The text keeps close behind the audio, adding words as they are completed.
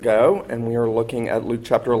Ago, and we are looking at Luke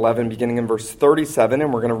chapter 11, beginning in verse 37,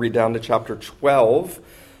 and we're going to read down to chapter 12,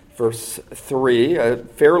 verse 3, a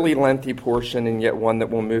fairly lengthy portion, and yet one that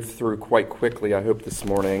we'll move through quite quickly, I hope, this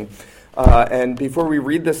morning. And before we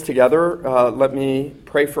read this together, let me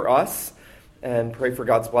pray for us and pray for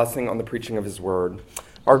God's blessing on the preaching of his word.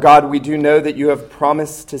 Our God, we do know that you have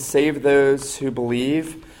promised to save those who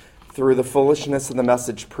believe through the foolishness of the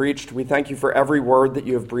message preached. We thank you for every word that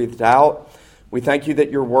you have breathed out. We thank you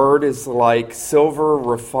that your word is like silver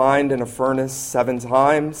refined in a furnace 7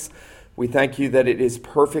 times. We thank you that it is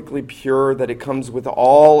perfectly pure, that it comes with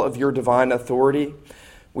all of your divine authority.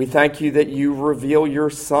 We thank you that you reveal your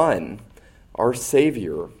Son, our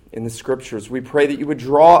Savior, in the Scriptures. We pray that you would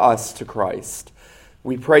draw us to Christ.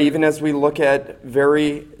 We pray even as we look at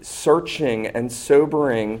very searching and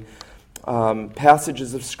sobering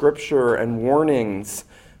passages of Scripture and warnings,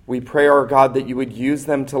 we pray, our God, that you would use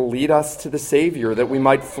them to lead us to the Savior, that we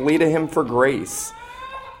might flee to him for grace.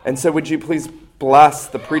 And so would you please bless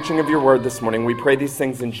the preaching of your word this morning. We pray these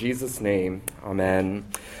things in Jesus' name. Amen.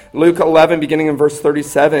 Luke 11, beginning in verse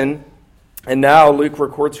 37. And now Luke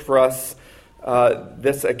records for us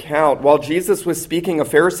this account. While Jesus was speaking, a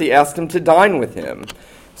Pharisee asked him to dine with him.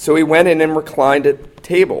 So he went in and reclined at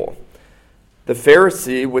table. The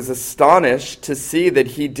Pharisee was astonished to see that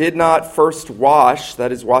he did not first wash,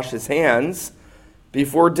 that is, wash his hands,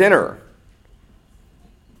 before dinner.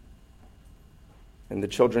 And the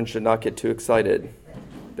children should not get too excited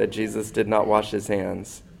that Jesus did not wash his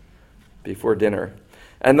hands before dinner.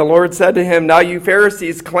 And the Lord said to him, "Now you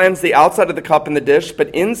Pharisees cleanse the outside of the cup and the dish,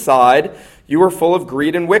 but inside you are full of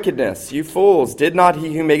greed and wickedness. You fools, did not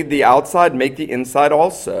he who made the outside make the inside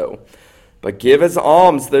also? But give as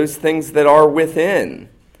alms those things that are within.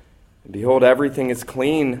 And behold, everything is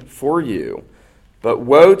clean for you. But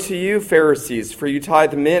woe to you, Pharisees, for you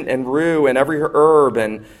tithe mint and rue and every herb,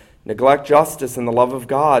 and neglect justice and the love of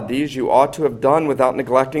God. These you ought to have done without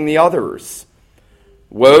neglecting the others.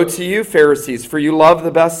 Woe to you, Pharisees, for you love the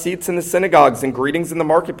best seats in the synagogues and greetings in the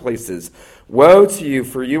marketplaces. Woe to you,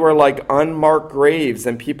 for you are like unmarked graves,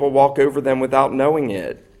 and people walk over them without knowing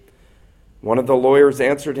it." One of the lawyers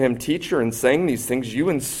answered him, "Teacher, in saying these things, you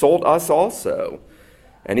insult us also."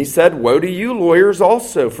 And he said, "Woe to you, lawyers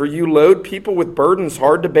also, for you load people with burdens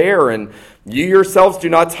hard to bear, and you yourselves do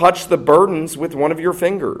not touch the burdens with one of your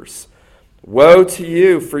fingers. Woe to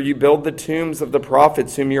you, for you build the tombs of the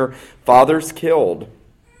prophets whom your fathers killed.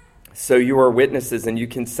 So you are witnesses, and you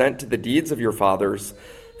consent to the deeds of your fathers,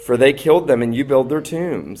 for they killed them, and you build their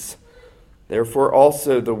tombs. Therefore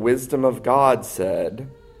also the wisdom of God said,"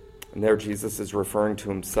 and there Jesus is referring to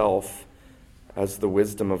himself as the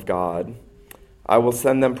wisdom of God, "I will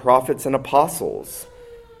send them prophets and apostles,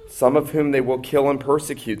 some of whom they will kill and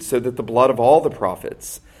persecute, so that the blood of all the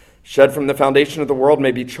prophets shed from the foundation of the world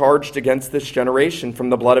may be charged against this generation, from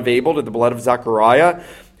the blood of Abel to the blood of Zechariah,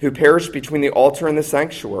 who perished between the altar and the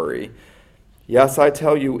sanctuary. Yes, I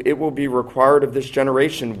tell you, it will be required of this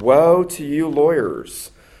generation. Woe to you,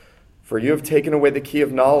 lawyers! For you have taken away the key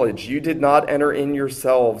of knowledge. You did not enter in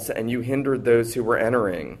yourselves, and you hindered those who were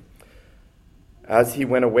entering." As he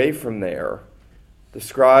went away from there, the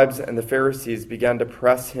scribes and the Pharisees began to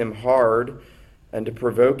press him hard and to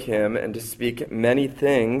provoke him and to speak many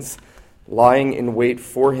things, lying in wait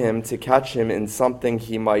for him to catch him in something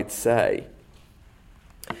he might say.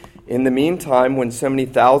 In the meantime, when so many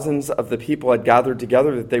thousands of the people had gathered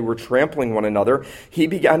together that they were trampling one another, he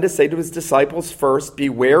began to say to his disciples, "First,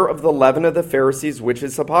 beware of the leaven of the Pharisees, which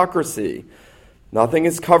is hypocrisy. Nothing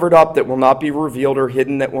is covered up that will not be revealed, or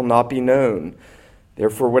hidden that will not be known.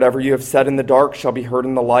 Therefore, whatever you have said in the dark shall be heard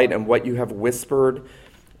in the light, and what you have whispered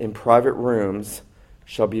in private rooms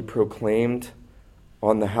shall be proclaimed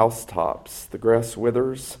on the housetops. The grass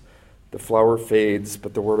withers, the flower fades,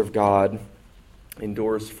 but the word of God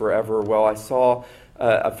endures forever." Well, I saw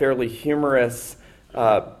a fairly humorous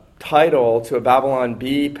title to a Babylon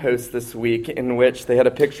Bee post this week, in which they had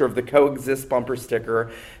a picture of the Coexist bumper sticker,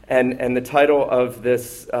 and the title of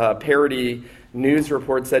this parody news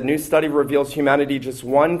report said, "New study reveals humanity just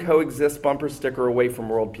one Coexist bumper sticker away from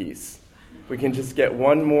world peace." We can just get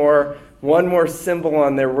one more symbol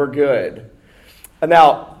on there, we're good.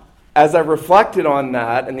 Now, as I reflected on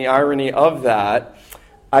that and the irony of that,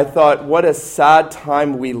 I thought, what a sad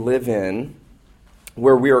time we live in,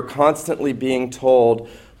 where we are constantly being told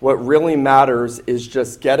what really matters is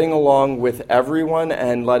just getting along with everyone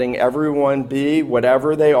and letting everyone be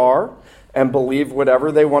whatever they are and believe whatever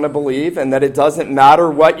they want to believe, and that it doesn't matter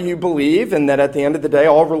what you believe, and that at the end of the day,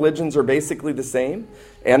 all religions are basically the same.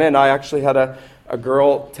 Anna and I actually had a a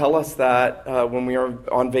girl tell us that when we were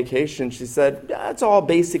on vacation. She said, yeah, it's all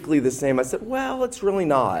basically the same. I said, well, it's really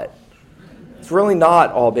not. It's really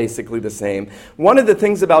not all basically the same. One of the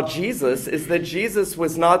things about Jesus is that Jesus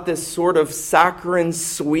was not this sort of saccharine,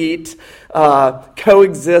 sweet,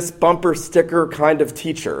 coexist, bumper sticker kind of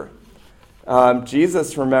teacher.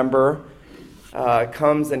 Jesus, remember,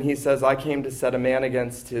 comes and he says, I came to set a man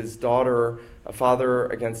against his daughter, a father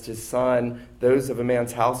against his son. Those of a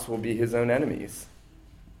man's house will be his own enemies.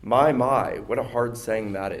 My, what a hard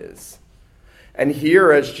saying that is. And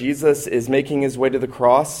here, as Jesus is making his way to the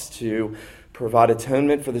cross to provide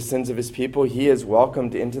atonement for the sins of his people, he is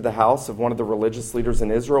welcomed into the house of one of the religious leaders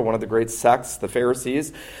in Israel, one of the great sects, the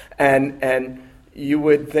Pharisees. And you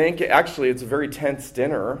would think, actually, it's a very tense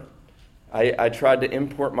dinner. I tried to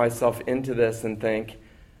import myself into this and think,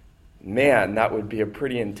 man, that would be a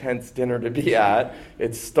pretty intense dinner to be at.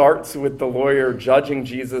 It starts with the lawyer judging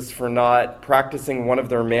Jesus for not practicing one of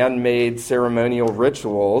their man-made ceremonial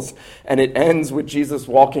rituals, and it ends with Jesus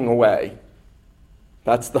walking away.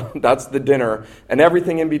 That's the dinner. And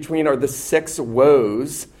everything in between are the 6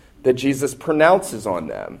 woes that Jesus pronounces on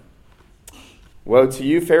them. Woe to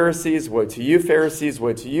you, Pharisees! Woe to you, Pharisees!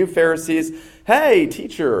 Woe to you, Pharisees! Hey,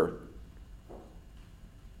 teacher,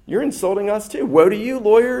 you're insulting us too. Woe to you,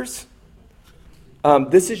 lawyers!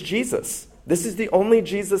 This is Jesus. This is the only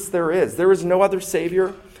Jesus there is. There is no other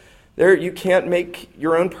Savior. You can't make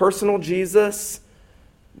your own personal Jesus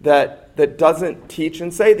that doesn't teach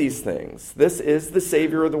and say these things. This is the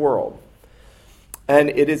Savior of the world. And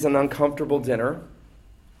it is an uncomfortable dinner,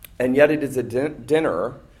 and yet it is a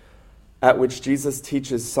dinner at which Jesus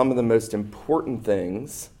teaches some of the most important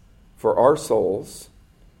things for our souls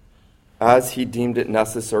as he deemed it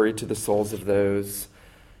necessary to the souls of those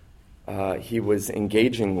he was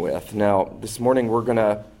engaging with. Now, this morning we're going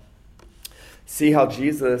to see how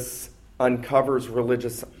Jesus uncovers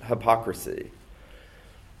religious hypocrisy.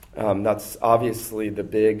 That's obviously the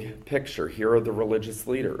big picture. Here are the religious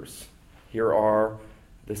leaders. Here are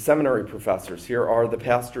the seminary professors. Here are the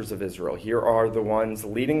pastors of Israel. Here are the ones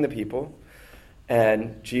leading the people.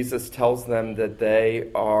 And Jesus tells them that they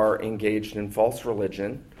are engaged in false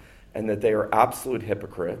religion and that they are absolute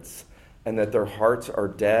hypocrites and that their hearts are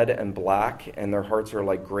dead and black and their hearts are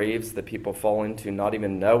like graves that people fall into not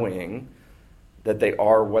even knowing that they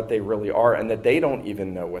are what they really are and that they don't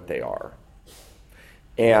even know what they are.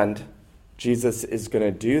 And Jesus is going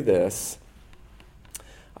to do this,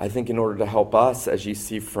 I think, in order to help us, as you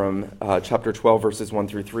see from chapter 12, verses 1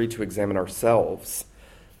 through 3, to examine ourselves,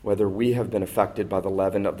 whether we have been affected by the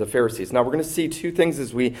leaven of the Pharisees. Now, we're going to see 2 things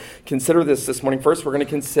as we consider this morning. First, we're going to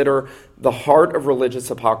consider the heart of religious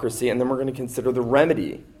hypocrisy, and then we're going to consider the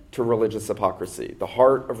remedy to religious hypocrisy. The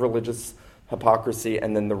heart of religious hypocrisy,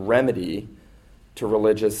 and then the remedy to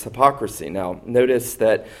religious hypocrisy. Now, notice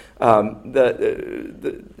that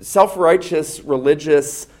the self-righteous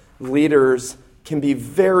religious leaders can be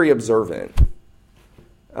very observant.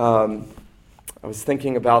 I was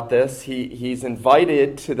thinking about this. He's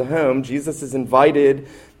invited to the home. Jesus is invited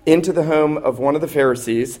into the home of one of the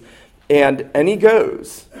Pharisees, and he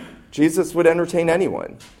goes. Jesus would entertain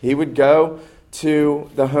anyone. He would go to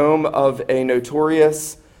the home of a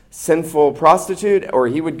notorious sinful prostitute, or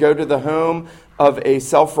he would go to the home of a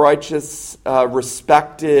self-righteous,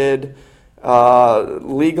 respected,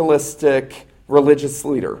 legalistic religious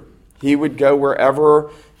leader. He would go wherever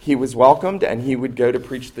he was welcomed, and he would go to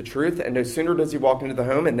preach the truth. And no sooner does he walk into the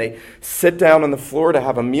home and they sit down on the floor to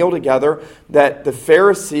have a meal together, that the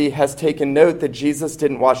Pharisee has taken note that Jesus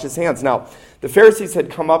didn't wash his hands. Now, the Pharisees had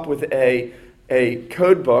come up with a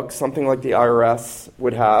code book, something like the IRS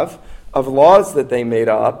would have, of laws that they made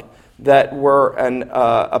up that were an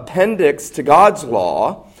appendix to God's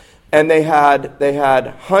law. And they had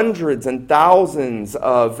hundreds and thousands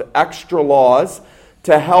of extra laws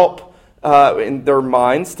to help in their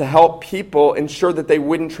minds, to help people ensure that they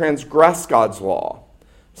wouldn't transgress God's law.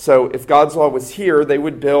 So if God's law was here, they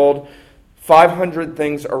would build 500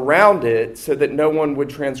 things around it so that no one would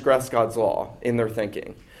transgress God's law in their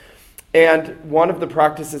thinking. And one of the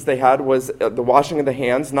practices they had was the washing of the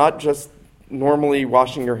hands, not just normally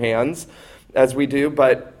washing your hands as we do,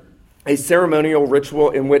 but a ceremonial ritual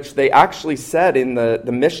in which they actually said in the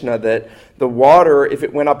Mishnah that the water, if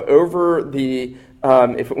it went up over the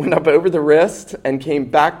wrist and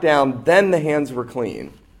came back down, then the hands were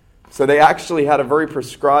clean. So they actually had a very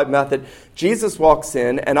prescribed method. Jesus walks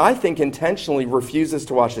in, and I think intentionally refuses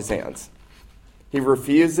to wash his hands. He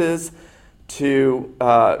refuses to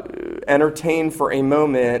entertain for a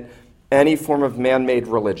moment any form of man-made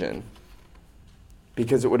religion,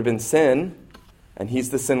 because it would have been sin, and he's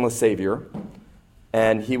the sinless Savior.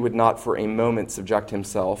 and he would not for a moment subject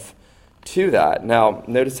himself to that. Now,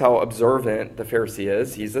 notice how observant the Pharisee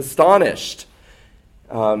is. He's astonished.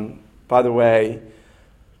 By the way,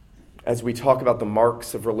 as we talk about the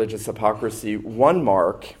marks of religious hypocrisy, one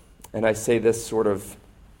mark, and I say this sort of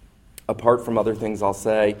apart from other things I'll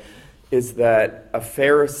say, is that a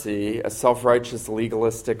Pharisee, a self-righteous,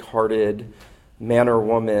 legalistic-hearted man or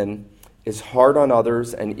woman, is hard on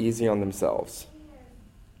others and easy on themselves.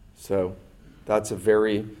 So that's a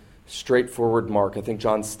very straightforward mark. I think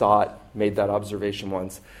John Stott made that observation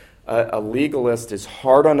once. A legalist is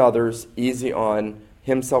hard on others, easy on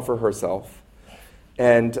himself or herself.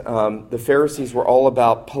 And the Pharisees were all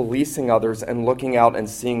about policing others and looking out and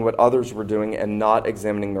seeing what others were doing and not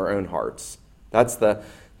examining their own hearts. That's the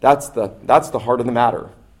heart of the matter.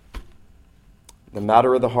 The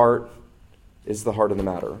matter of the heart is the heart of the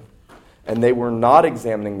matter. And they were not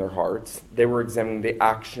examining their hearts. They were examining the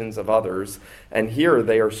actions of others. And here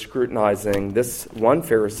they are scrutinizing, this one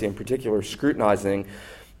Pharisee in particular, scrutinizing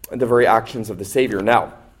the very actions of the Savior.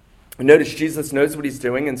 Now, notice Jesus knows what he's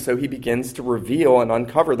doing, and so he begins to reveal and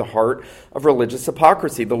uncover the heart of religious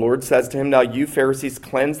hypocrisy. The Lord says to him, "Now you Pharisees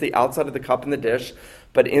cleanse the outside of the cup and the dish,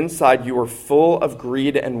 but inside you are full of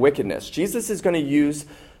greed and wickedness." Jesus is going to use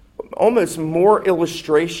almost more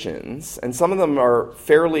illustrations, and some of them are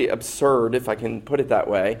fairly absurd, if I can put it that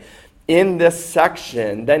way, in this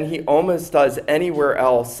section than he almost does anywhere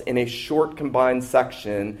else in a short combined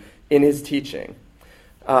section in his teaching.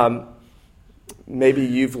 Maybe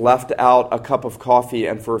you've left out a cup of coffee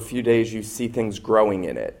and for a few days you see things growing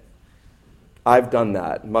in it. I've done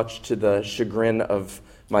that, much to the chagrin of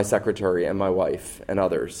my secretary and my wife and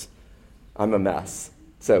others. I'm a mess.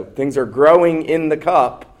 So things are growing in the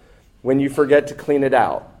cup when you forget to clean it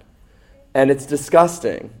out. And it's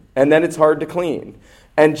disgusting. And then it's hard to clean.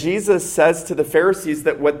 And Jesus says to the Pharisees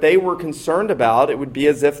that what they were concerned about, it would be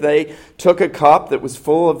as if they took a cup that was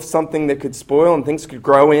full of something that could spoil and things could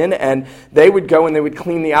grow in, and they would go and they would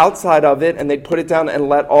clean the outside of it, and they'd put it down and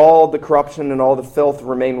let all the corruption and all the filth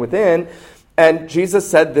remain within. And Jesus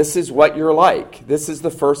said, this is what you're like. This is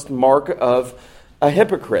the first mark of a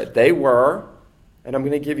hypocrite. They were, and I'm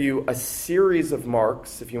going to give you a series of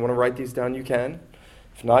marks. If you want to write these down, you can.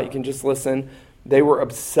 If not, you can just listen. They were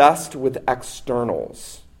obsessed with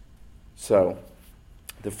externals. So,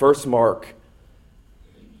 the first mark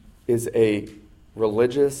is a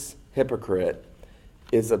religious hypocrite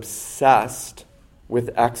is obsessed with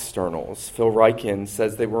externals. Phil Ryken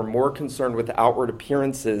says they were more concerned with outward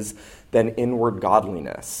appearances than inward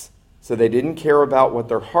godliness. So they didn't care about what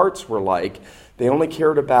their hearts were like. They only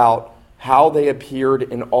cared about how they appeared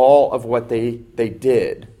in all of what they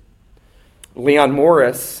did. Leon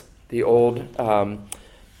Morris, the old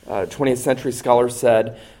 20th century scholar,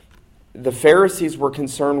 said, the Pharisees were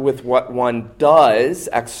concerned with what one does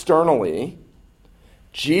externally.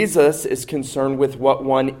 Jesus is concerned with what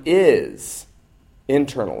one is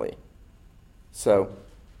internally. So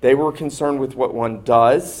they were concerned with what one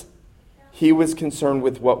does. He was concerned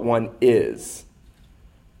with what one is.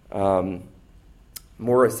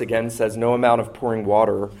 Morris again says, no amount of pouring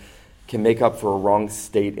water can make up for a wrong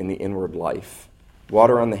state in the inward life.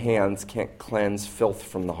 Water on the hands can't cleanse filth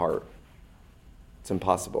from the heart. It's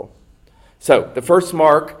impossible. So, the first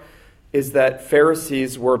mark is that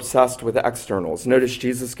Pharisees were obsessed with externals. Notice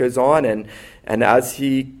Jesus goes on, and as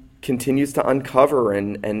he continues to uncover,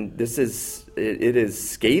 and it is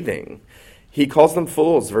scathing, he calls them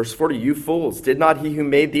fools. Verse 40, you fools, did not he who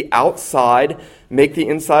made the outside make the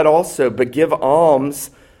inside also? But give alms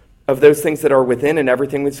of those things that are within, and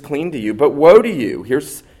everything was clean to you. But woe to you.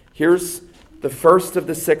 Here's the first of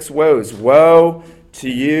the 6 woes. Woe to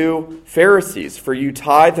you, Pharisees, for you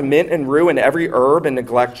tithe the mint and rue and every herb and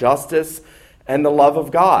neglect justice and the love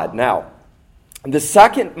of God. Now, the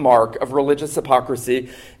second mark of religious hypocrisy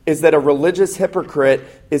is that a religious hypocrite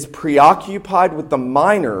is preoccupied with the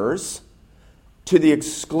minors to the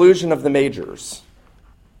exclusion of the majors.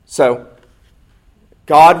 So,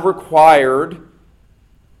 God required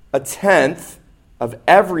a tenth of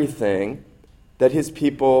everything that his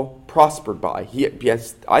people prospered by.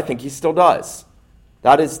 Yes, I think he still does.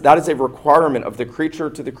 That is a requirement of the creature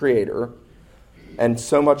to the creator, and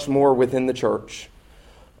so much more within the church.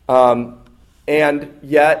 And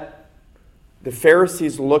yet, the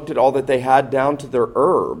Pharisees looked at all that they had down to their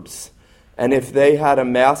herbs, and if they had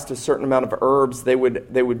amassed a certain amount of herbs, they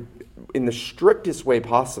would, in the strictest way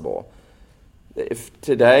possible, if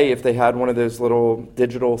they had one of those little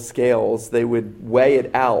digital scales, they would weigh it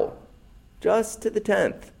out just to the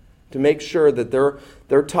 10th to make sure that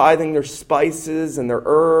they're tithing their spices and their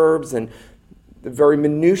herbs and the very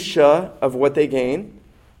minutiae of what they gain.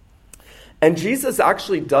 And Jesus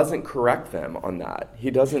actually doesn't correct them on that. He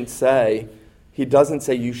doesn't say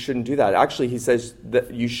you shouldn't do that. Actually, he says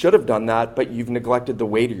that you should have done that, but you've neglected the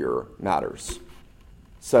weightier matters.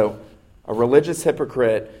 So, a religious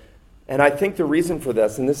hypocrite, and I think the reason for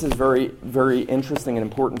this, and this is very, very interesting and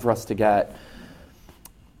important for us to get,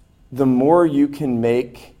 the more you can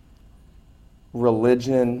make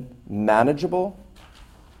religion manageable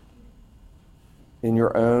in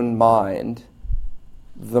your own mind,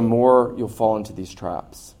 the more you'll fall into these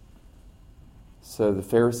traps. So the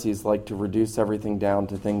Pharisees like to reduce everything down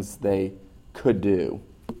to things they could do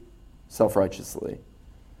self-righteously.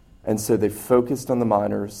 And so they focused on the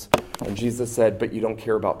minors, and Jesus said, but you don't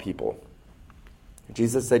care about people.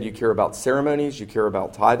 Jesus said you care about ceremonies, you care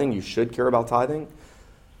about tithing, you should care about tithing.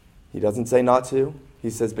 He doesn't say not to.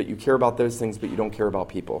 He says, but you care about those things, but you don't care about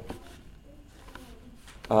people.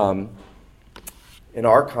 In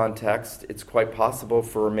our context, it's quite possible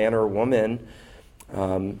for a man or a woman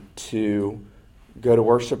to go to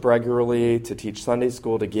worship regularly, to teach Sunday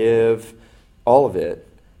school, to give, all of it,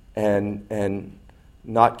 and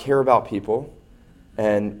not care about people,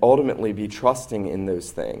 and ultimately be trusting in those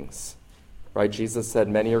things. Right? Jesus said,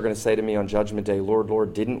 many are going to say to me on Judgment Day, Lord,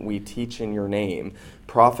 Lord, didn't we teach in your name,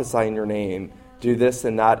 prophesy in your name, do this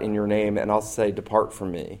and that in your name? And I'll say, depart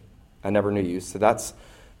from me. I never knew you.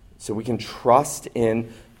 So we can trust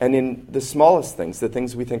in, and in the smallest things, the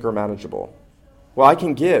things we think are manageable. Well, I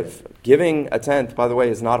can give. Giving a tenth, by the way,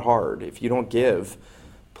 is not hard. If you don't give,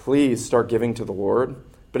 please start giving to the Lord.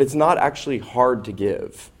 But it's not actually hard to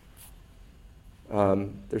give.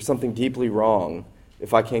 There's something deeply wrong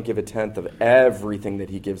if I can't give a tenth of everything that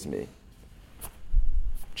he gives me.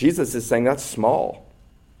 Jesus is saying that's small.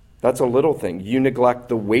 That's a little thing. You neglect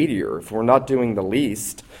the weightier. If we're not doing the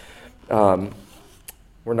least, we're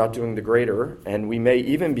not doing the greater, and we may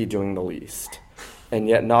even be doing the least, and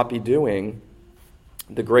yet not be doing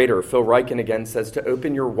the greater. Phil Ryken again says, to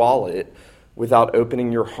open your wallet without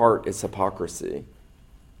opening your heart is hypocrisy.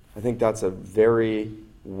 I think that's a very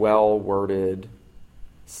well-worded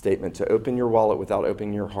statement. To open your wallet without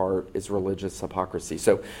opening your heart is religious hypocrisy.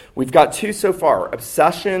 So we've got two so far.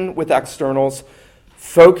 Obsession with externals,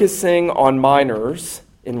 focusing on minors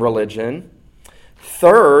in religion.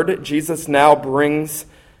 Third, Jesus now brings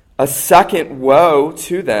a second woe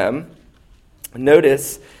to them.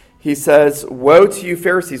 Notice, he says, woe to you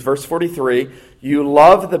Pharisees, verse 43, you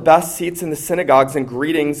love the best seats in the synagogues and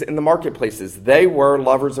greetings in the marketplaces. They were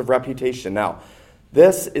lovers of reputation. Now,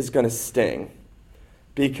 this is going to sting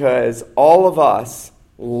because all of us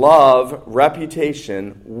love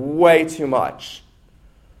reputation way too much.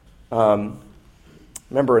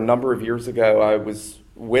 Remember a number of years ago, I was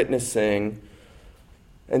witnessing,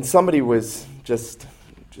 and somebody was just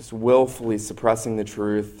willfully suppressing the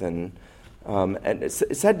truth, and it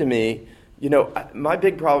said to me, you know, my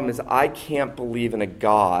big problem is I can't believe in a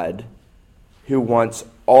God who wants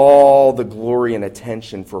all the glory and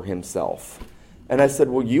attention for himself. And I said,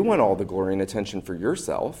 well, you want all the glory and attention for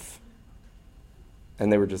yourself.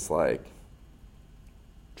 And they were just like,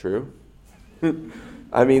 true?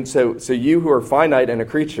 I mean, so you who are finite and a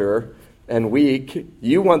creature and weak,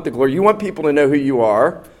 you want the glory. You want people to know who you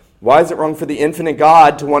are. Why is it wrong for the infinite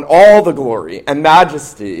God to want all the glory and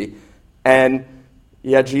majesty? And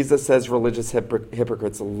yet Jesus says religious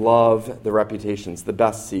hypocrites love the reputations, the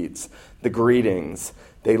best seats, the greetings.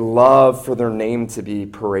 They love for their name to be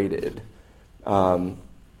paraded. A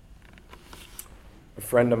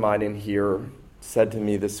friend of mine in here said to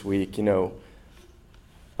me this week, you know,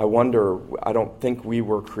 I don't think we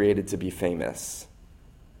were created to be famous.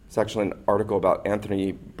 It's actually an article about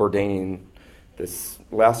Anthony Bourdain this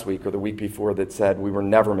last week or the week before that said we were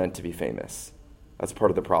never meant to be famous. That's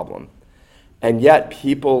part of the problem. And yet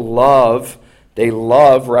people love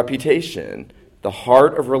reputation. The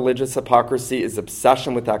heart of religious hypocrisy is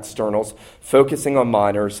obsession with externals, focusing on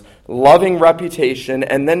minors, loving reputation.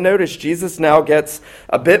 And then notice Jesus now gets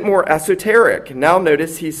a bit more esoteric. Now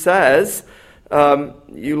notice he says,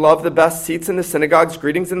 you love the best seats in the synagogues,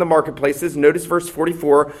 greetings in the marketplaces. Notice verse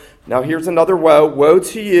 44. Now here's another woe. Woe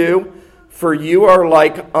to you, for you are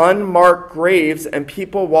like unmarked graves, and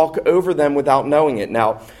people walk over them without knowing it.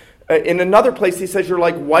 Now, in another place, he says you're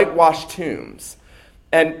like whitewashed tombs.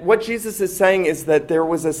 And what Jesus is saying is that there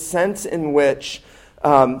was a sense in which,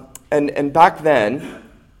 and back then,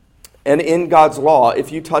 and in God's law,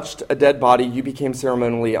 if you touched a dead body, you became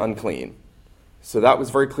ceremonially unclean. So that was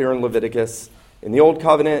very clear in Leviticus. In the Old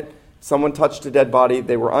Covenant, someone touched a dead body,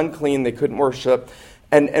 they were unclean, they couldn't worship.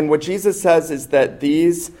 And what Jesus says is that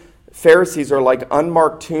these Pharisees are like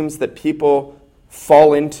unmarked tombs that people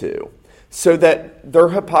fall into, so that their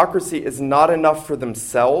hypocrisy is not enough for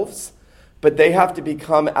themselves, but they have to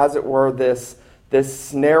become, as it were, this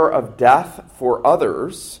snare of death for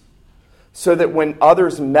others, so that when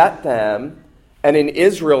others met them, and in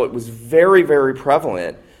Israel it was very, very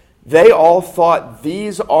prevalent, they all thought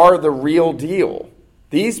these are the real deal.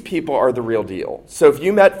 These people are the real deal. So if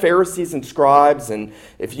you met Pharisees and scribes, and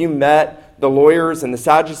if you met the lawyers and the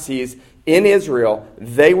Sadducees in Israel,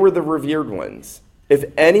 they were the revered ones. If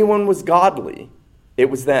anyone was godly, it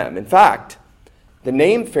was them. In fact, the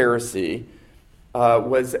name Pharisee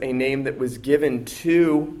was a name that was given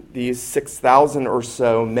to these 6,000 or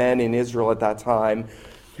so men in Israel at that time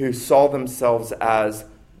who saw themselves as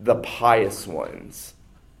the pious ones.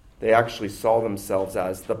 They actually saw themselves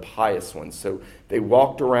as the pious ones. So they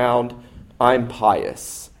walked around, I'm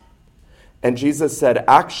pious. And Jesus said,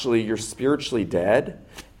 actually, you're spiritually dead.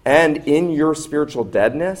 And in your spiritual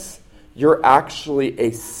deadness, you're actually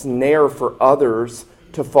a snare for others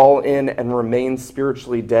to fall in and remain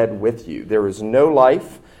spiritually dead with you. There is no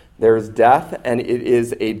life, there is death, and it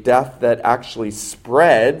is a death that actually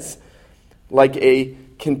spreads like a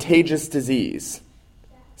contagious disease.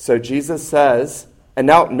 So Jesus says, and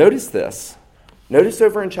now notice this. Notice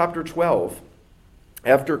over in chapter 12,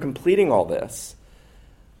 after completing all this,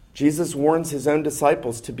 Jesus warns his own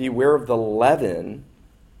disciples to beware of the leaven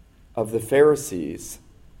of the Pharisees,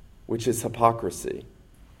 which is hypocrisy.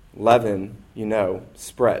 Leaven,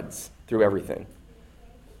 spreads through everything.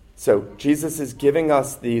 So Jesus is giving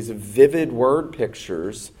us these vivid word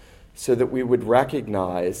pictures so that we would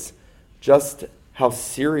recognize just how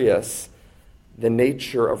serious the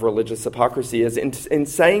nature of religious hypocrisy is. In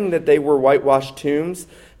saying that they were whitewashed tombs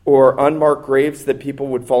or unmarked graves that people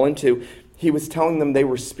would fall into, he was telling them they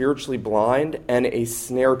were spiritually blind and a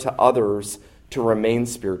snare to others to remain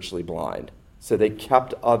spiritually blind. So they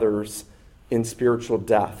kept others in spiritual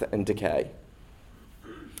death and decay.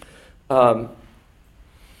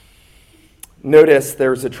 Notice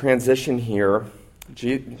there's a transition here.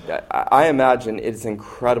 I imagine it is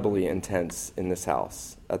incredibly intense in this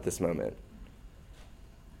house at this moment.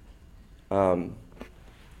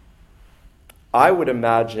 I would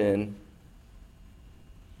imagine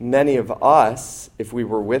many of us, if we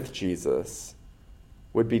were with Jesus,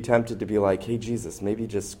 would be tempted to be like, hey, Jesus, maybe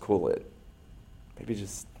just cool it. Maybe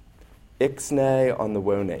just ixnay on the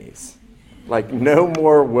woe-nays. Like, no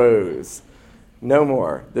more woes. No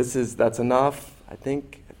more. That's enough. I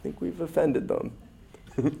think we've offended them.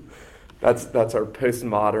 That's our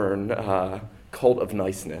postmodern cult of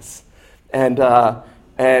niceness. And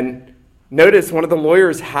notice one of the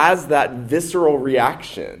lawyers has that visceral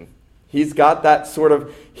reaction. He's got that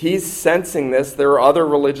he's sensing this. There are other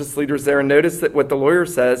religious leaders there. And notice that what the lawyer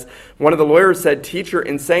says, one of the lawyers said, "Teacher,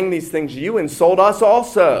 in saying these things, you insult us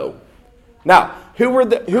also." Now, who were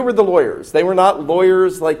the lawyers? They were not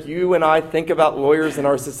lawyers like you and I think about lawyers in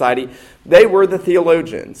our society. They were the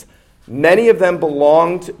theologians. Many of them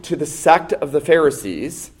belonged to the sect of the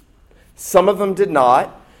Pharisees. Some of them did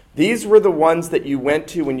not. These were the ones that you went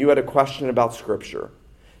to when you had a question about Scripture.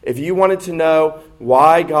 If you wanted to know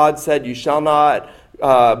why God said you shall not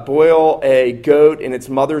boil a goat in its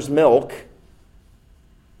mother's milk,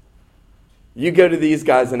 you go to these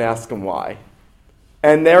guys and ask them why.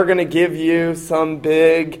 And they're going to give you some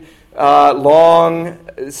big, long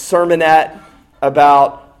sermonette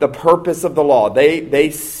about the purpose of the law. They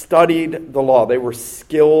studied the law. They were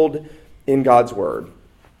skilled in God's word.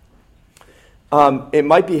 It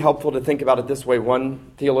might be helpful to think about it this way. One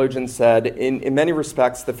theologian said, in many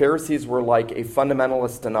respects, the Pharisees were like a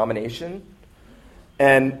fundamentalist denomination,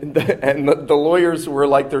 and the lawyers were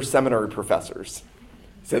like their seminary professors.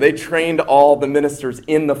 So they trained all the ministers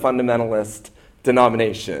in the fundamentalist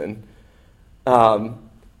denomination.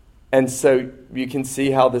 And so you can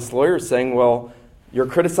see how this lawyer is saying, well, you're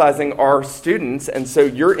criticizing our students, and so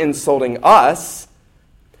you're insulting us.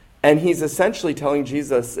 And he's essentially telling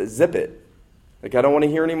Jesus, zip it. Like, I don't want to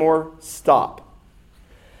hear anymore. Stop.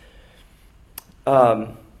 I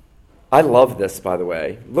love this, by the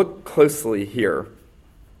way. Look closely here.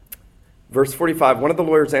 Verse 45, one of the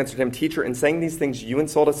lawyers answered him, "Teacher, in saying these things, you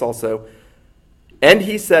insult us also." And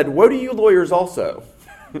he said, "Woe to you lawyers also."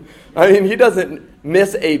 I mean, he doesn't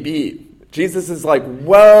miss a beat. Jesus is like,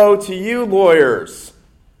 "Woe to you lawyers."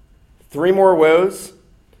 3 more woes.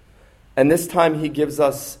 And this time he gives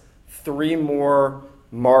us 3 more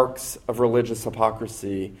marks of religious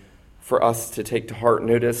hypocrisy for us to take to heart.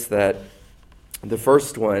 Notice that the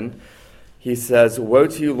first one, he says, "Woe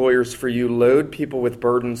to you lawyers, for you load people with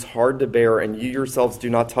burdens hard to bear, and you yourselves do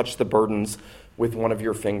not touch the burdens with one of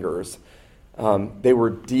your fingers." They were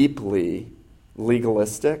deeply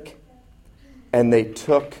legalistic, and they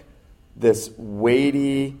took this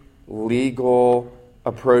weighty legal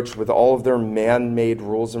approach with all of their man-made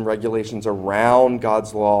rules and regulations around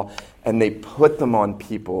God's law, and they put them on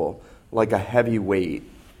people like a heavy weight.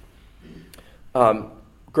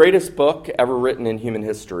 Greatest book ever written in human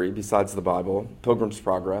history, besides the Bible, Pilgrim's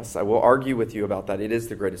Progress. I will argue with you about that. It is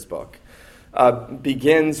the greatest book.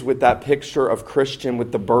 Begins with that picture of Christian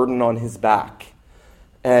with the burden on his back.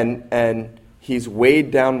 And he's weighed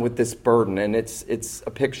down with this burden, and it's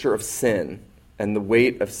a picture of sin and the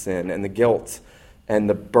weight of sin and the guilt and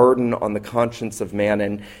the burden on the conscience of man,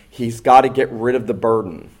 and he's got to get rid of the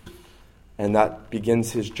burden. And that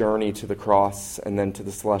begins his journey to the cross and then to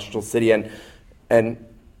the celestial city. And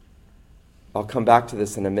I'll come back to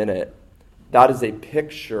this in a minute. That is a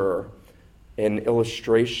picture, an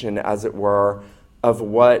illustration, as it were, of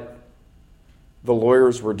what the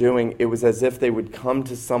lawyers were doing. It was as if they would come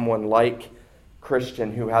to someone like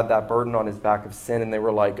Christian who had that burden on his back of sin, and they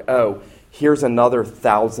were like, oh, here's another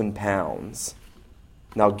 1,000 pounds.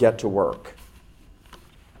 Now get to work.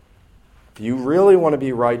 If you really want to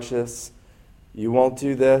be righteous, you won't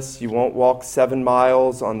do this. You won't walk 7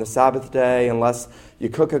 miles on the Sabbath day unless you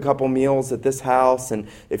cook a couple meals at this house. And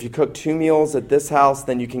if you cook 2 meals at this house,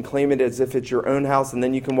 then you can claim it as if it's your own house. And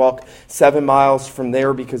then you can walk 7 miles from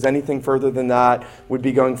there, because anything further than that would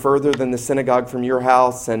be going further than the synagogue from your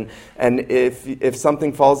house. And if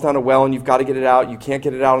something falls down a well and you've got to get it out, you can't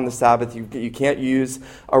get it out on the Sabbath. You can't use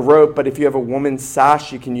a rope. But if you have a woman's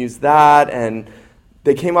sash, you can use that. And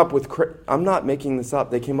they came up with, I'm not making this up,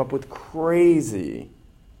 they came up with crazy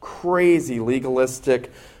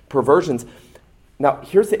legalistic perversions. Now,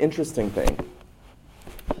 here's the interesting thing.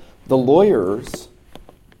 The lawyers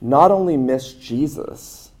not only missed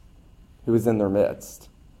Jesus, who was in their midst,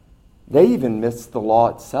 they even missed the law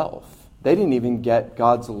itself. They didn't even get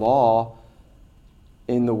God's law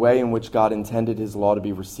in the way in which God intended his law to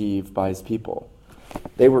be received by his people.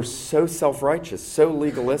 They were so self-righteous, so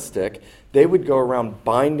legalistic, they would go around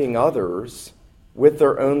binding others with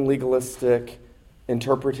their own legalistic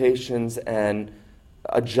interpretations and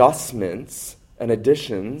adjustments and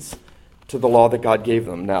additions to the law that God gave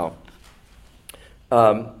them. Now,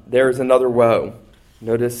 there's another woe.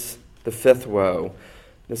 Notice the 5th woe.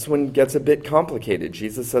 This one gets a bit complicated.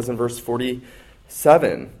 Jesus says in verse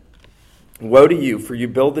 47, woe to you, for you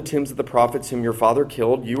build the tombs of the prophets whom your father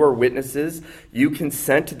killed. You are witnesses. You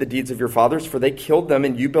consent to the deeds of your fathers, for they killed them,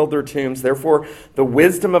 and you build their tombs. Therefore, the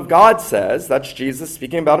wisdom of God says, that's Jesus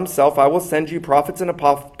speaking about himself, I will send you prophets and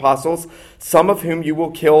apostles, some of whom you will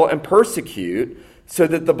kill and persecute, so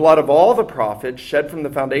that the blood of all the prophets shed from the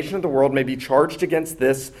foundation of the world may be charged against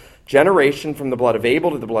this generation, from the blood of Abel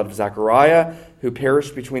to the blood of Zechariah, who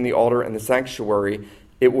perished between the altar and the sanctuary.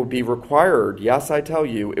 It will be required, yes, I tell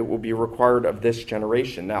you, it will be required of this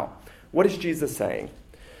generation. Now, what is Jesus saying?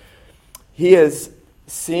 He is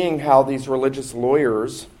seeing how these religious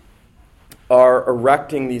lawyers are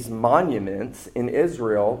erecting these monuments in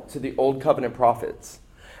Israel to the Old Covenant prophets.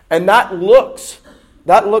 And that looks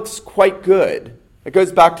quite good. It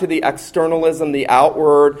goes back to the externalism, the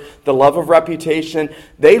outward, the love of reputation.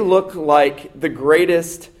 They look like the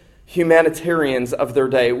greatest humanitarians of their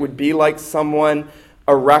day. It would be like someone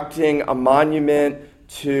erecting a monument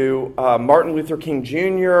to Martin Luther King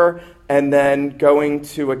Jr. and then going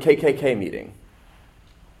to a KKK meeting.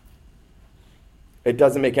 It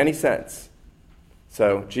doesn't make any sense.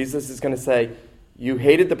 So Jesus is going to say, you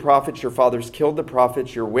hated the prophets, your fathers killed the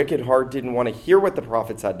prophets, your wicked heart didn't want to hear what the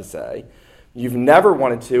prophets had to say. You've never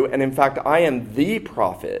wanted to, and in fact, I am the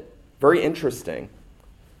prophet. Very interesting.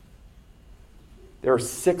 There are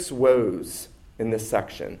 6 woes in this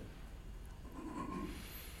section.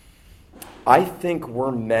 I think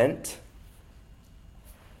we're meant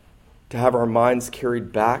to have our minds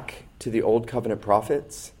carried back to the Old Covenant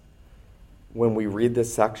prophets when we read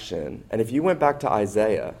this section. And if you went back to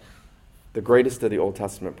Isaiah, the greatest of the Old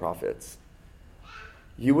Testament prophets,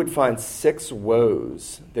 you would find 6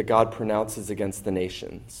 woes that God pronounces against the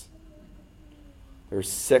nations.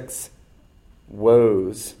 There's 6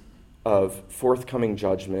 woes of forthcoming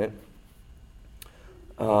judgment.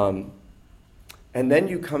 And then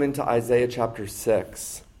you come into Isaiah chapter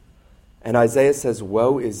 6, and Isaiah says,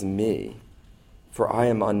 woe is me, for I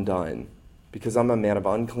am undone, because I'm a man of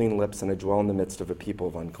unclean lips, and I dwell in the midst of a people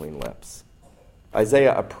of unclean lips.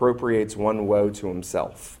 Isaiah appropriates one woe to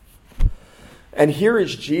himself. And here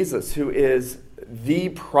is Jesus, who is the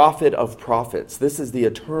prophet of prophets. This is the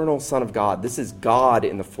eternal Son of God. This is God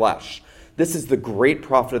in the flesh. This is the great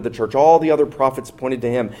prophet of the church. All the other prophets pointed to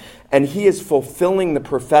him. And he is fulfilling the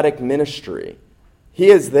prophetic ministry. He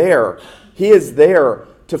is there. He is there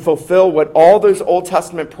to fulfill what all those Old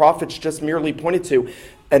Testament prophets just merely pointed to.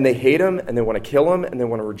 And they hate him, and they want to kill him, and they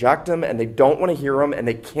want to reject him, and they don't want to hear him, and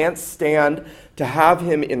they can't stand to have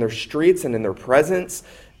him in their streets and in their presence,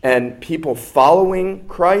 and people following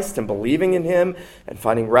Christ and believing in him and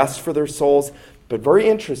finding rest for their souls. But very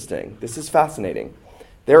interesting, this is fascinating.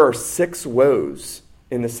 There are 6 woes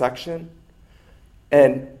in this section,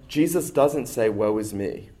 and Jesus doesn't say, "Woe is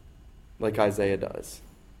me," like Isaiah does.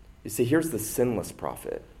 You see, here's the sinless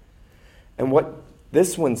prophet. And what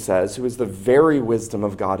this one says, who is the very wisdom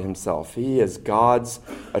of God himself. He is God's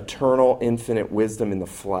eternal, infinite wisdom in the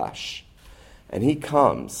flesh. And he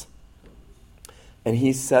comes and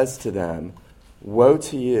he says to them, "Woe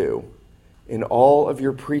to you, in all of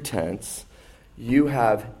your pretense, you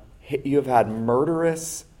have had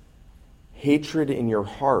murderous hatred in your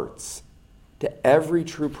hearts to every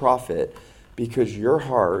true prophet, because your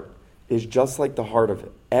heart is just like the heart of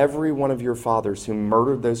every one of your fathers who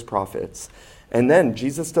murdered those prophets." And then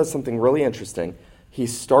Jesus does something really interesting. He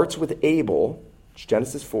starts with Abel, which is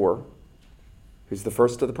Genesis 4, who's the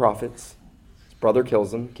first of the prophets. His brother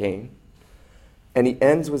kills him, Cain. And he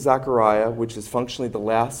ends with Zechariah, which is functionally the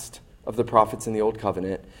last of the prophets in the Old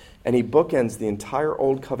Covenant. And he bookends the entire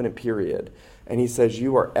Old Covenant period. And he says,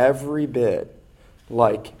 "You are every bit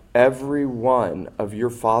like every one of your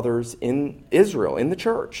fathers in Israel, in the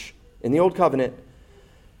church, in the Old Covenant,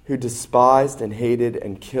 who despised and hated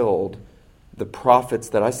and killed the prophets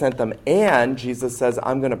that I sent them." And Jesus says,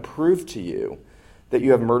 "I'm going to prove to you that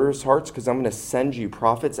you have murderous hearts, because I'm going to send you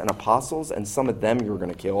prophets and apostles, and some of them you're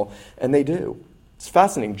going to kill." And they do. It's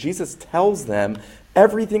fascinating. Jesus tells them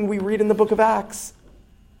everything we read in the book of Acts.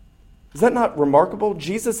 Is that not remarkable?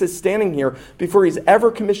 Jesus is standing here before he's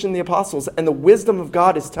ever commissioned the apostles, and the wisdom of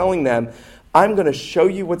God is telling them, "I'm going to show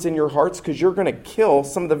you what's in your hearts, because you're going to kill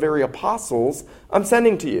some of the very apostles I'm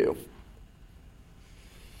sending to you."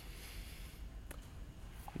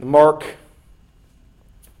 The mark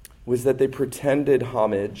was that they pretended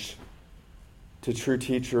homage to true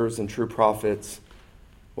teachers and true prophets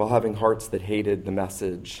while having hearts that hated the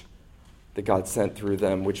message that God sent through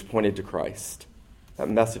them, which pointed to Christ. That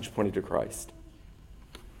message pointed to Christ.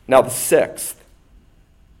 Now the sixth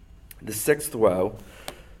woe.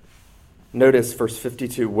 Notice verse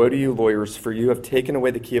 52, "Woe to you, lawyers, for you have taken away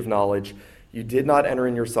the key of knowledge. You did not enter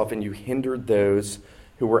in yourself, and you hindered those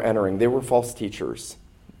who were entering." They were false teachers.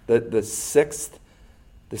 The sixth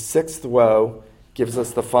woe gives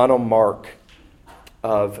us the final mark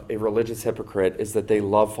of a religious hypocrite, is that they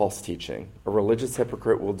love false teaching. A religious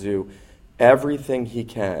hypocrite will do everything he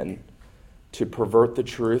can to pervert the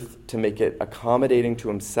truth, to make it accommodating to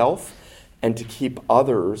himself, and to keep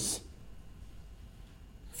others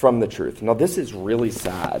from the truth. Now, this is really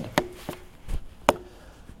sad.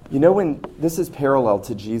 You know, when this is parallel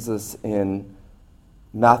to Jesus in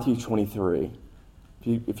Matthew 23.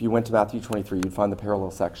 If you went to Matthew 23, you'd find the parallel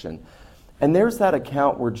section. And there's that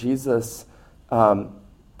account where Jesus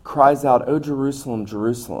cries out, "O Jerusalem,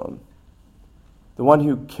 Jerusalem, the one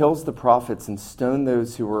who kills the prophets and stoned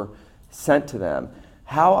those who were sent to them.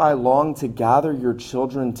 How I long to gather your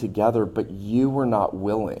children together, but you were not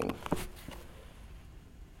willing."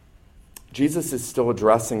 Jesus is still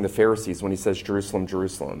addressing the Pharisees when he says, "Jerusalem,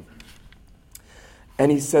 Jerusalem."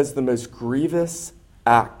 And he says the most grievous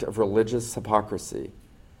act of religious hypocrisy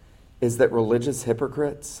is that religious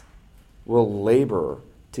hypocrites will labor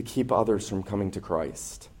to keep others from coming to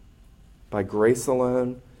Christ. By grace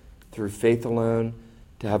alone, through faith alone,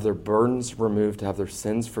 to have their burdens removed, to have their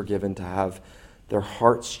sins forgiven, to have their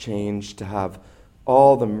hearts changed, to have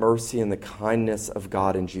all the mercy and the kindness of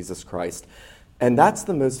God in Jesus Christ. And that's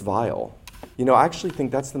the most vile. You know, I actually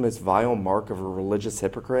think that's the most vile mark of a religious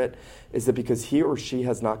hypocrite, is that because he or she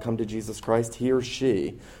has not come to Jesus Christ, he or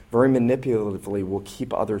she very manipulatively will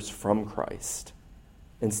keep others from Christ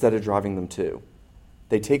instead of driving them to.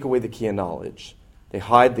 They take away the key of knowledge. They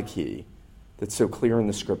hide the key that's so clear in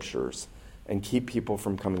the scriptures and keep people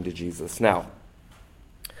from coming to Jesus. Now,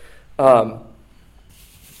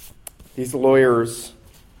 these lawyers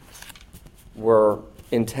were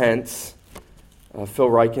intense. Phil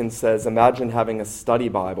Ryken says, imagine having a study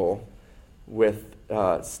Bible with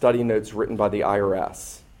study notes written by the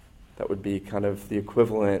IRS. That would be kind of the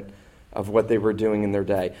equivalent of what they were doing in their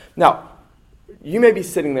day. Now, you may be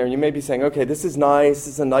sitting there and you may be saying, okay, this is nice.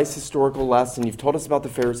 This is a nice historical lesson. You've told us about the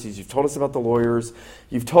Pharisees. You've told us about the lawyers.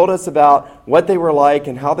 You've told us about what they were like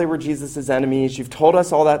and how they were Jesus' enemies. You've told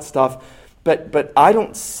us all that stuff. But I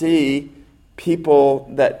don't see people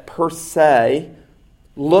that per se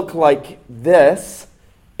look like this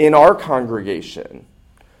in our congregation.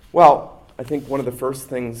 Well, I think one of the first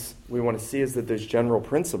things we want to see is that those general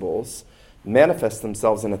principles manifest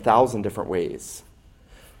themselves in 1,000 different ways.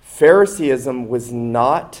 Phariseeism was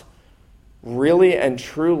not really and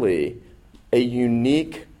truly a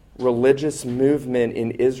unique religious movement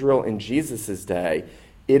in Israel in Jesus' day.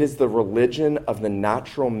 It is the religion of the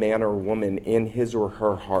natural man or woman in his or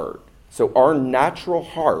her heart. So our natural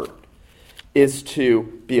heart is to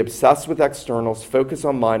be obsessed with externals, focus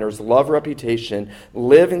on minors, love reputation,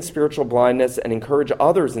 live in spiritual blindness, and encourage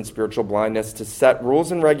others in spiritual blindness, to set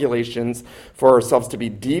rules and regulations for ourselves, to be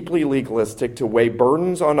deeply legalistic, to weigh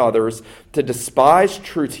burdens on others, to despise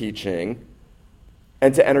true teaching,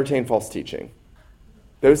 and to entertain false teaching.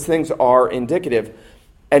 Those things are indicative.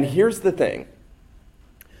 And here's the thing.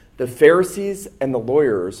 The Pharisees and the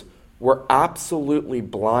lawyers were absolutely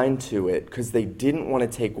blind to it because they didn't want to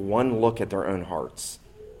take one look at their own hearts.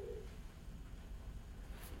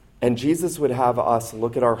 And Jesus would have us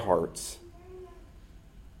look at our hearts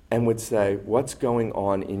and would say, what's going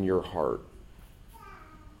on in your heart?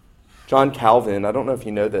 John Calvin, I don't know if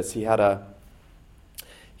you know this, he had an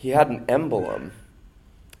emblem.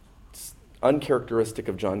 It's uncharacteristic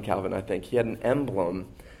of John Calvin, I think. He had an emblem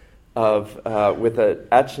with an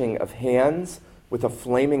etching of hands with a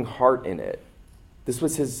flaming heart in it. This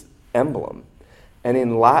was his emblem. And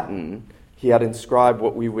in Latin, he had inscribed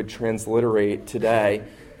what we would transliterate today,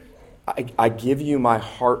 I give you my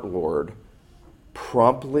heart, Lord,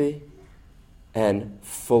 promptly and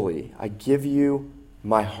fully. I give you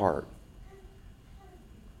my heart.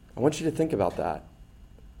 I want you to think about that.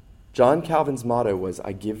 John Calvin's motto was,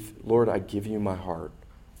 Lord, I give you my heart.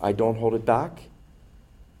 I don't hold it back.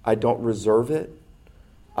 I don't reserve it.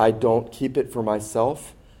 I don't keep it for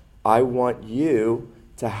myself. I want you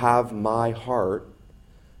to have my heart,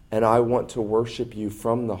 and I want to worship you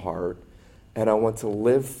from the heart, and I want to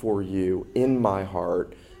live for you in my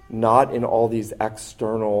heart, not in all these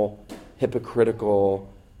external, hypocritical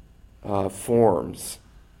forms.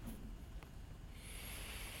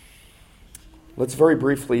 Let's very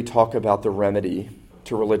briefly talk about the remedy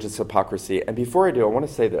to religious hypocrisy. And before I do, I want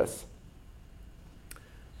to say this.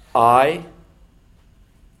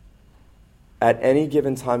 At any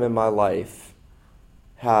given time in my life,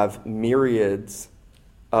 have myriads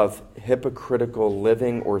of hypocritical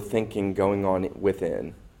living or thinking going on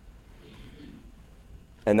within.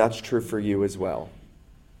 And that's true for you as well.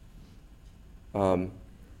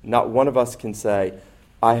 Not one of us can say,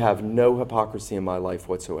 I have no hypocrisy in my life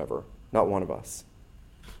whatsoever. Not one of us.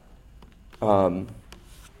 And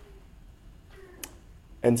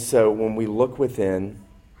so when we look within,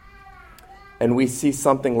 and we see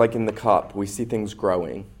something like in the cup, we see things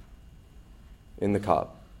growing in the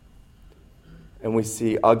cup. And we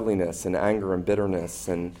see ugliness and anger and bitterness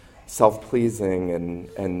and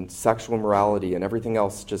self-pleasing and sexual immorality and everything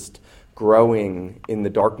else just growing in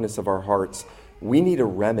the darkness of our hearts. We need a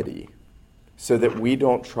remedy so that we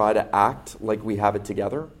don't try to act like we have it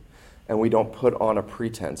together and we don't put on a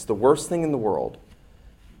pretense. The worst thing in the world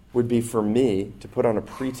would be for me to put on a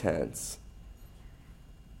pretense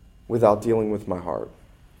without dealing with my heart.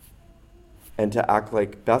 And to act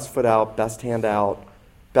like best foot out, best hand out,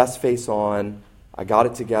 best face on, I got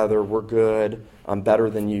it together, we're good, I'm better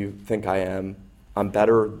than you think I am, I'm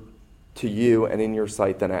better to you and in your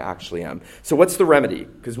sight than I actually am. So what's the remedy?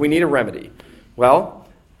 Because we need a remedy. Well,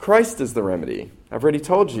 Christ is the remedy. I've already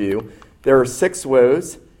told you there are 6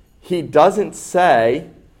 woes. He doesn't say,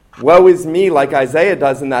 woe is me, like Isaiah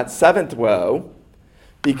does in that 7th woe,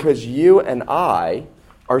 because you and I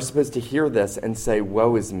are supposed to hear this and say,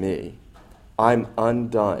 woe is me. I'm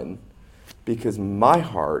undone because my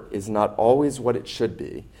heart is not always what it should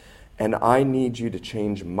be. And I need you to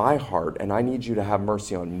change my heart, and I need you to have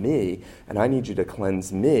mercy on me, and I need you to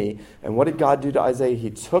cleanse me. And what did God do to Isaiah? He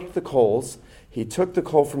took the coals. He took the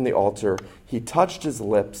coal from the altar. He touched his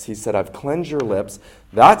lips. He said, I've cleansed your lips.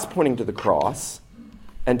 That's pointing to the cross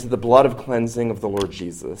and to the blood of cleansing of the Lord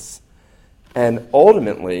Jesus. And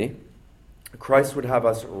ultimately, Christ would have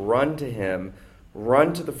us run to him,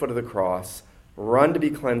 run to the foot of the cross, run to be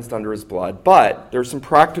cleansed under his blood. But there's some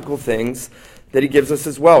practical things that he gives us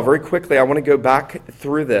as well. Very quickly, I want to go back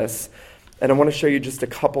through this, and I want to show you just a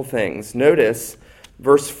couple things. Notice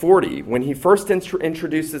verse 40. When he first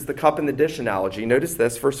introduces the cup and the dish analogy, notice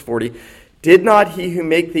this, verse 40. Did not he who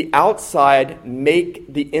make the outside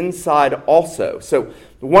make the inside also? So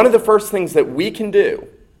one of the first things that we can do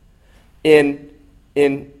in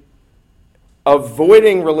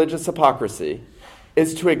avoiding religious hypocrisy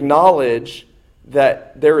is to acknowledge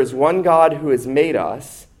that there is one God who has made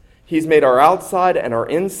us. He's made our outside and our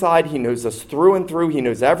inside. He knows us through and through. He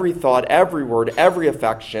knows every thought, every word, every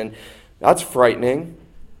affection. That's frightening.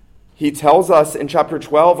 He tells us in chapter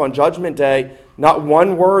 12 on Judgment Day, not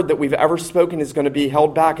one word that we've ever spoken is going to be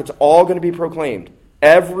held back. It's all going to be proclaimed.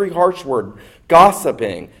 Every harsh word,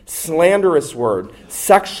 gossiping, slanderous word,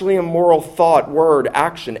 sexually immoral thought, word,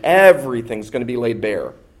 action, everything's going to be laid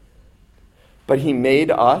bare. But he made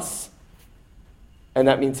us, and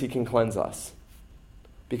that means he can cleanse us.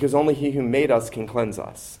 Because only he who made us can cleanse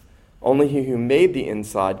us. Only he who made the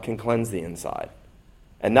inside can cleanse the inside.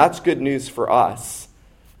 And that's good news for us,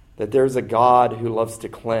 that there's a God who loves to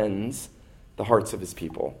cleanse the hearts of his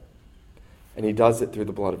people. And he does it through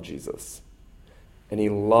the blood of Jesus. And he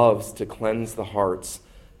loves to cleanse the hearts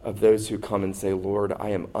of those who come and say, Lord,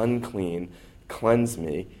 I am unclean. Cleanse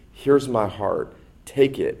me. Here's my heart.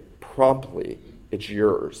 Take it promptly. It's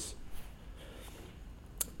yours.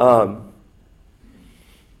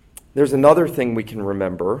 There's another thing we can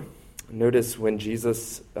remember. Notice when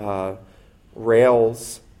Jesus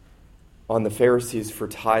rails on the Pharisees for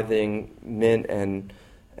tithing mint and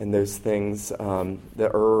those things, the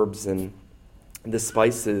herbs and the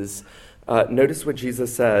spices. Notice what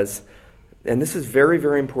Jesus says, and this is very,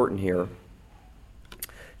 very important here.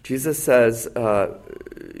 Jesus says,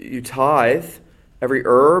 you tithe every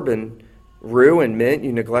herb and rue and mint,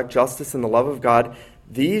 you neglect justice and the love of God.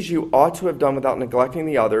 These you ought to have done without neglecting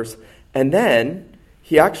the others. And then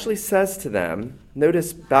he actually says to them,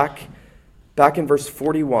 notice back in verse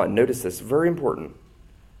 41, notice this, very important.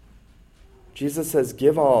 Jesus says,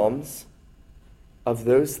 give alms of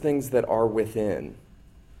those things that are within.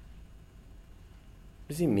 What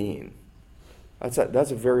does he mean? That's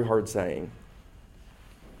a very hard saying.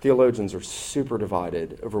 Theologians are super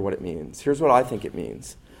divided over what it means. Here's what I think it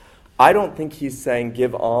means. I don't think he's saying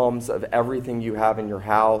give alms of everything you have in your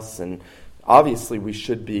house, and obviously we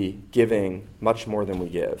should be giving much more than we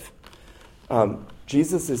give.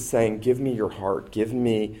 Jesus is saying, give me your heart, give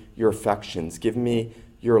me your affections, give me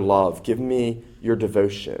your love, give me your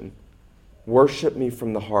devotion. Worship me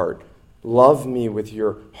from the heart. Love me with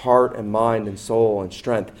your heart and mind and soul and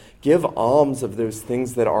strength. Give alms of those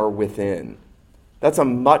things that are within. That's a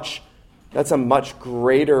much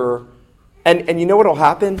greater... And you know what will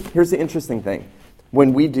happen? Here's the interesting thing.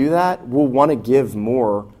 When we do that, we'll want to give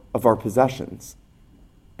more of our possessions.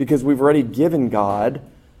 Because we've already given God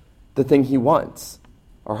the thing he wants,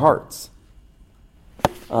 our hearts.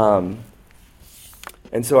 And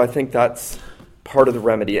so I think that's part of the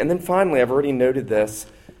remedy. And then finally, I've already noted this,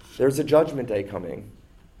 there's a judgment day coming.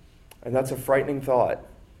 And that's a frightening thought.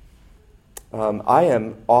 I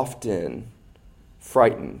am often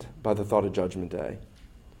frightened by the thought of judgment day.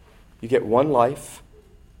 You get one life,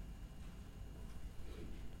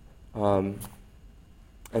 and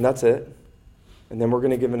that's it. And then we're going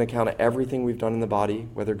to give an account of everything we've done in the body,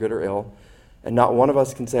 whether good or ill. And not one of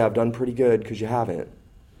us can say, I've done pretty good, because you haven't.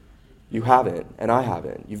 You haven't, and I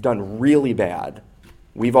haven't. You've done really bad.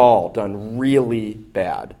 We've all done really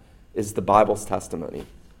bad, is the Bible's testimony.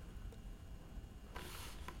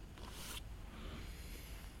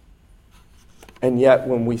 And yet,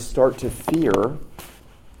 when we start to fear,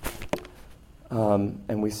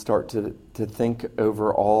 and we start to think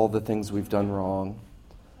over all the things we've done wrong,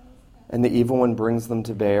 and the evil one brings them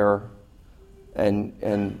to bear,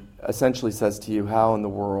 and essentially says to you, how in the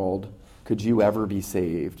world could you ever be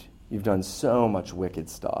saved? You've done so much wicked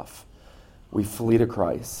stuff. We flee to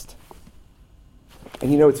Christ.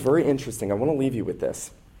 And you know, it's very interesting. I want to leave you with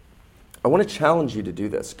this. I want to challenge you to do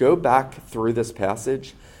this. Go back through this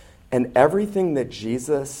passage, and everything that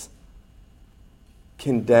Jesus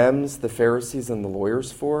condemns the Pharisees and the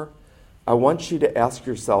lawyers for, I want you to ask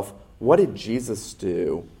yourself, what did Jesus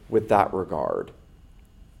do with that regard?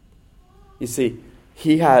 You see,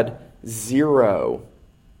 he had zero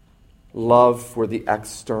love for the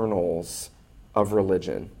externals of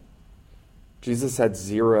religion. Jesus had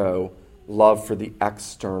zero love for the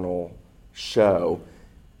external show.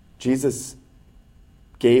 Jesus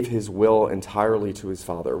gave his will entirely to his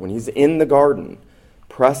Father. When he's in the garden,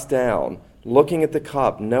 pressed down, looking at the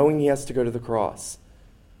cup, knowing he has to go to the cross,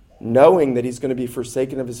 knowing that he's going to be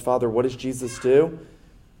forsaken of his Father, what does Jesus do?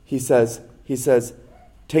 He says,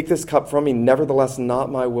 take this cup from me, nevertheless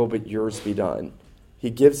not my will but yours be done. He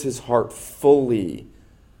gives his heart fully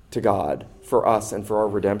to God for us and for our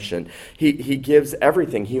redemption. He gives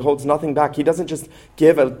everything. He holds nothing back. He doesn't just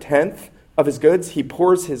give a tenth of his goods. He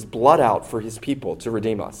pours his blood out for his people to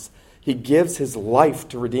redeem us. He gives his life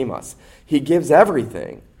to redeem us. He gives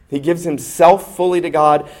everything. He gives himself fully to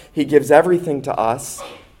God. He gives everything to us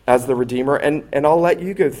as the Redeemer. And I'll let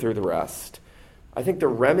you go through the rest. I think the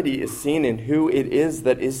remedy is seen in who it is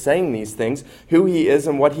that is saying these things, who he is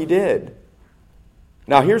and what he did.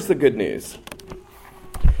 Now, here's the good news.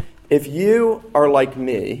 If you are like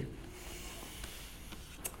me,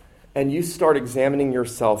 and you start examining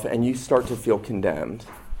yourself and you start to feel condemned,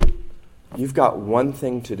 you've got one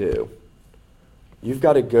thing to do. You've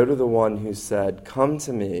got to go to the one who said, "Come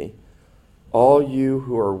to me, all you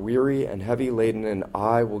who are weary and heavy laden, and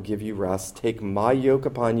I will give you rest. Take my yoke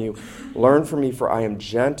upon you. Learn from me, for I am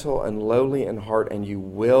gentle and lowly in heart, and you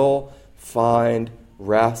will find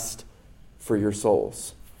rest for your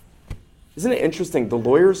souls." Isn't it interesting? The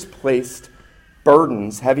lawyers placed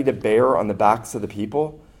burdens heavy to bear on the backs of the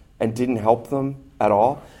people and didn't help them at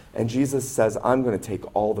all. And Jesus says, "I'm going to take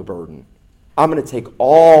all the burden. I'm going to take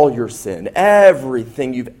all your sin,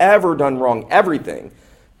 everything you've ever done wrong, everything.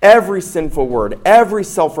 Every sinful word, every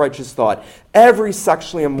self-righteous thought, every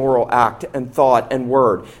sexually immoral act and thought and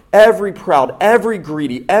word, every proud, every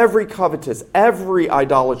greedy, every covetous, every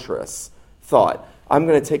idolatrous thought. I'm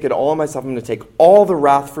going to take it all on myself. I'm going to take all the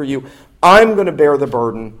wrath for you. I'm going to bear the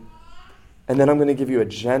burden. And then I'm going to give you a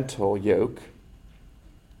gentle yoke.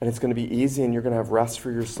 And it's going to be easy, and you're going to have rest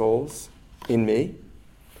for your souls in me."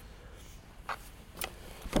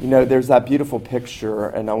 You know, there's that beautiful picture,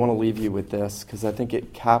 and I want to leave you with this because I think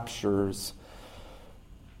it captures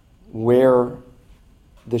where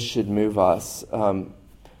this should move us.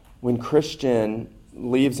 When Christian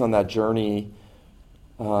leaves on that journey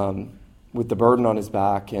with the burden on his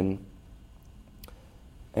back, and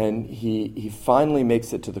he finally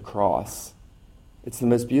makes it to the cross, it's the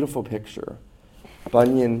most beautiful picture.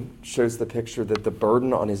 Bunyan shows the picture that the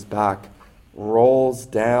burden on his back rolls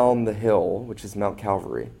down the hill, which is Mount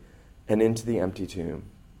Calvary, and into the empty tomb.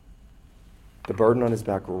 The burden on his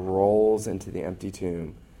back rolls into the empty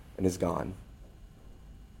tomb and is gone.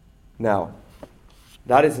 Now,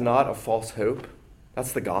 that is not a false hope.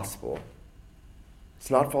 That's the gospel.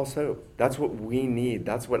 It's not false hope. That's what we need.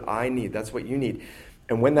 That's what I need. That's what you need.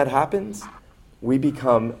 And when that happens, we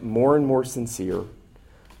become more and more sincere.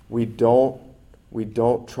 We don't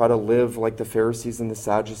try to live like the Pharisees and the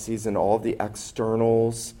Sadducees and all of the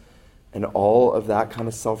externals and all of that kind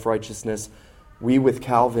of self-righteousness. We, with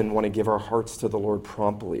Calvin, want to give our hearts to the Lord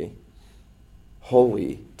promptly,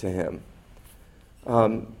 wholly to him.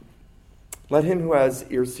 Let him who has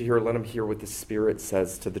ears to hear, let him hear what the Spirit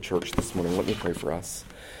says to the church this morning. Let me pray for us.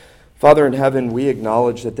 Father in heaven, we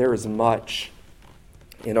acknowledge that there is much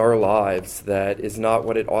in our lives that is not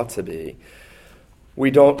what it ought to be. We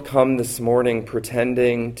don't come this morning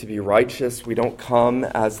pretending to be righteous. We don't come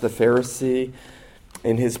as the Pharisee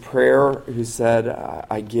in his prayer who said,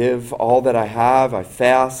 "I give all that I have, I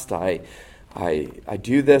fast, I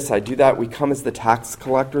do this, I do that." We come as the tax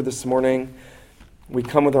collector this morning. We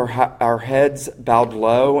come with our heads bowed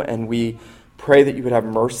low, and we pray that you would have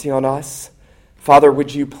mercy on us. Father,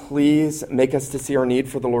 would you please make us to see our need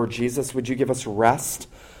for the Lord Jesus? Would you give us rest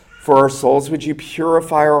for our souls? Would you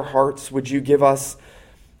purify our hearts? Would you give us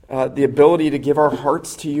the ability to give our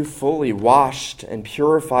hearts to you fully, washed and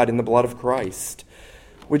purified in the blood of Christ?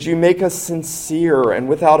 Would you make us sincere and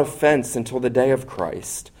without offense until the day of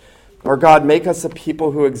Christ? Our God, make us a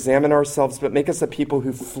people who examine ourselves, but make us a people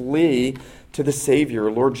who flee to the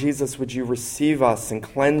Savior. Lord Jesus, would you receive us and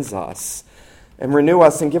cleanse us and renew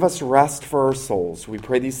us and give us rest for our souls? We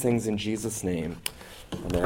pray these things in Jesus' name. Amen.